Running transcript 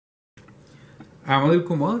I'm Anil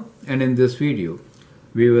Kumar, and in this video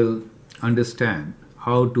we will understand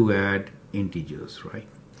how to add integers, right?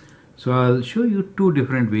 So I'll show you two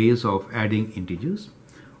different ways of adding integers.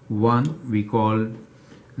 One we call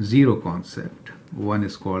zero concept. One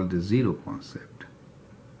is called the zero concept.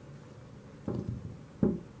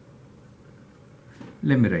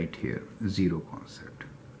 Let me write here zero concept.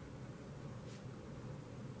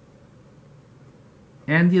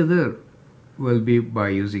 And the other will be by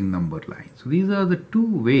using number line. So these are the two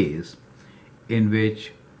ways in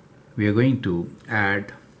which we are going to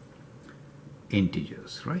add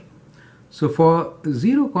integers, right? So for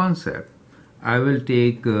zero concept, I will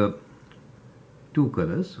take two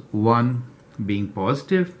colors, one being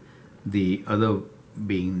positive, the other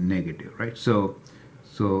being negative, right? So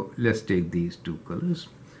let's take these two colors,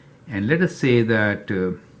 and let us say that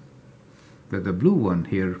that the blue one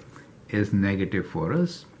here is negative for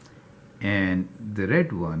us, and the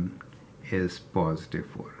red one is positive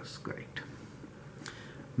for us, correct?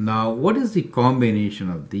 Now, what is the combination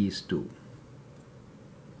of these two?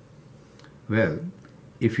 Well,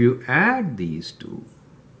 if you add these two,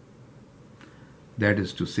 that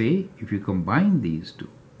is to say, if you combine these two,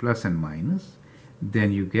 plus and minus,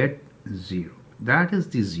 then you get 0. That is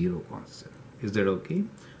the zero concept. Is that okay?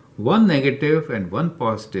 One negative and one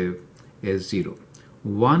positive is 0.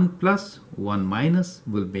 1 plus 1 minus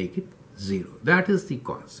will make it 0. That is the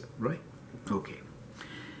concept, right? Okay.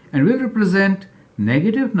 And we'll represent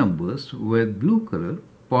negative numbers with blue color,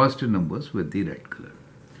 positive numbers with the red color.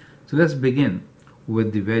 So let's begin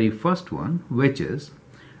with the very first one, which is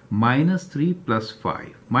minus 3 plus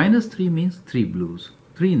 5. Minus 3 means 3 blues,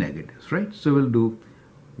 3 negatives, right? So we'll do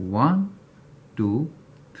 1, 2,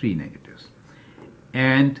 3 negatives.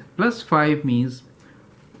 And plus 5 means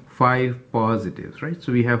 5 positives, right?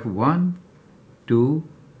 So we have 1, 2,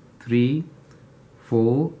 3,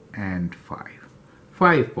 4 and 5.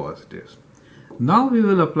 5 positives. Now we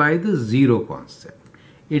will apply the zero concept.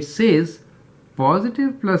 It says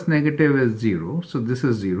positive plus negative is 0. So this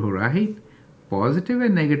is 0, right? Positive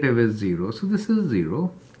and negative is 0. So this is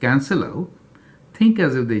 0. Cancel out. Think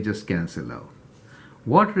as if they just cancel out.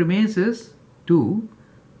 What remains is 2,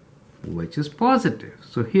 which is positive.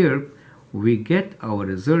 So here we get our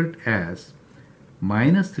result as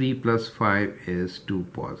minus 3 plus 5 is 2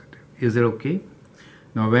 positive. Is it okay?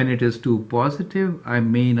 Now when it is 2 positive, I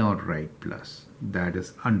may not write plus. That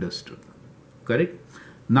is understood. Correct?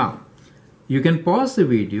 Now, you can pause the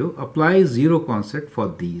video, apply zero concept for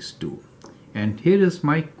these two. And here is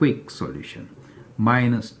my quick solution.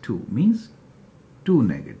 Minus 2 means 2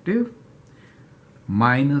 negative.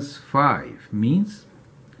 Minus 5 means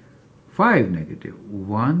 5 negative.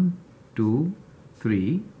 1, 2,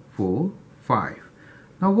 3, 4, 5.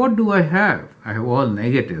 Now what do I have? I have all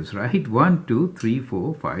negatives, right? 1, 2, 3,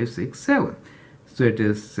 4, 5, 6, 7. So it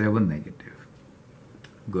is 7 negative.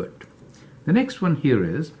 Good. The next one here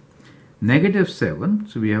is negative 7.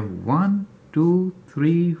 So we have 1, 2,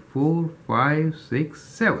 3, 4, 5, 6,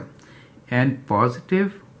 7. And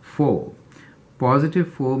positive 4.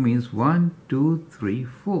 Positive 4 means 1, 2, 3,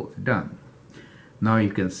 4. Done. Now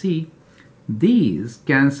you can see these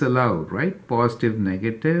cancel out, right? Positive,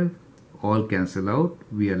 negative, all cancel out.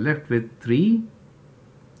 We are left with 3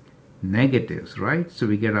 negatives, right? So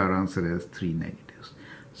we get our answer as 3 negatives.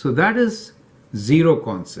 So that is zero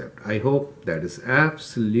concept. I hope that is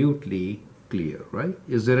absolutely clear, right?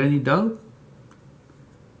 Is there any doubt?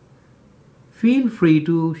 Feel free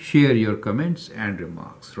to share your comments and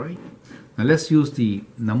remarks, right? Now let's use the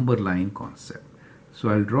number line concept. So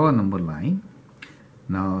I'll draw a number line.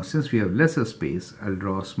 Now since we have lesser space, I'll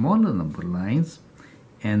draw smaller number lines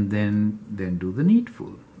and then do the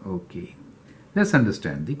needful. Okay, let's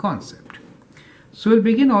understand the concept. So we'll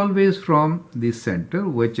begin always from the center,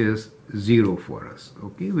 which is 0 for us.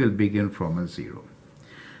 Okay, we'll begin from a 0.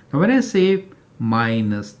 Now when I say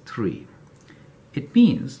minus 3, it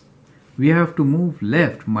means we have to move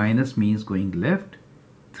left. Minus means going left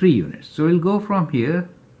 3 units. So we'll go from here.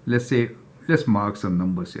 Let's mark some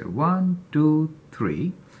numbers here. 1, 2,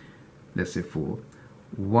 3. Let's say 4.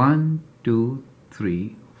 1, 2,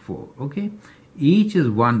 3, 4. Okay, each is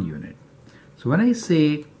 1 unit. So when I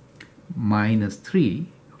say minus 3,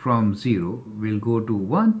 from 0 we'll go to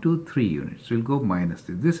 1, 2, 3 units. We'll go minus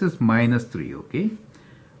 3. This is minus 3. Okay,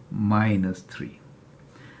 minus 3.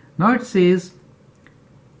 Now it says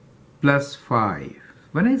plus 5.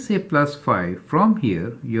 When I say plus 5, from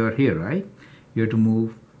here, you're here, right? You have to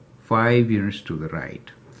move 5 units to the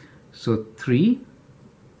right. So 3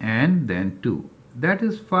 and then 2. That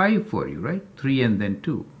is 5 for you, right? 3 and then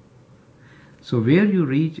 2. So where you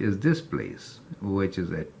reach is this place, which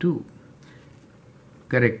is at 2.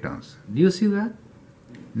 Correct answer. Do you see that?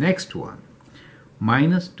 Next one.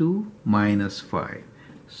 Minus 2 minus 5.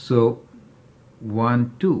 So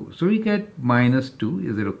 1, 2. So we get minus 2.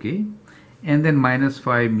 Is it okay? And then minus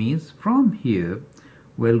 5 means from here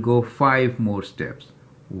we'll go 5 more steps.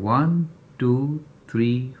 1, 2,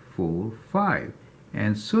 3, 4, 5.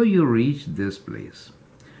 And so you reach this place,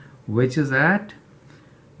 which is at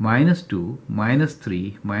minus 2, minus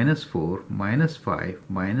 3, minus 4, minus 5,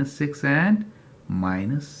 minus 6 and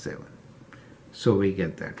minus 7. So we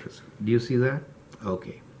get that result. Do you see that?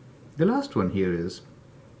 Okay. The last one here is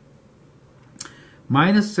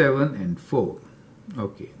minus 7 and 4.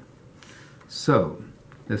 Okay. So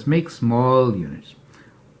let's make small units.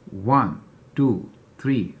 1, 2,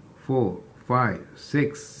 3, 4, 5,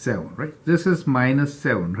 6, 7, right? This is minus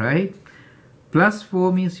 7, right? Plus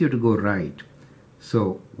 4 means you have to go right.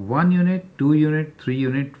 So 1 unit, 2 unit, 3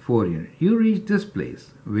 unit, 4 unit. You reach this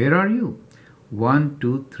place. Where are you? 1,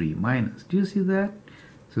 2, 3 minus. Do you see that?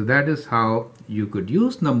 So that is how you could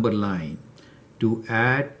use number line to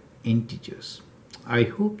add integers. I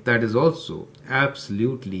hope that is also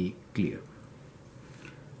absolutely clear.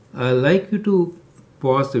 I'd like you to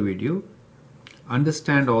pause the video,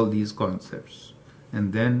 understand all these concepts,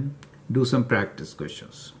 and then do some practice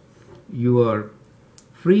questions. You are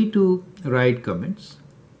free to write comments,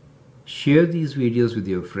 share these videos with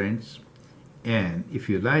your friends, and if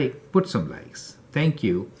you like, put some likes. Thank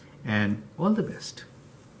you and all the best.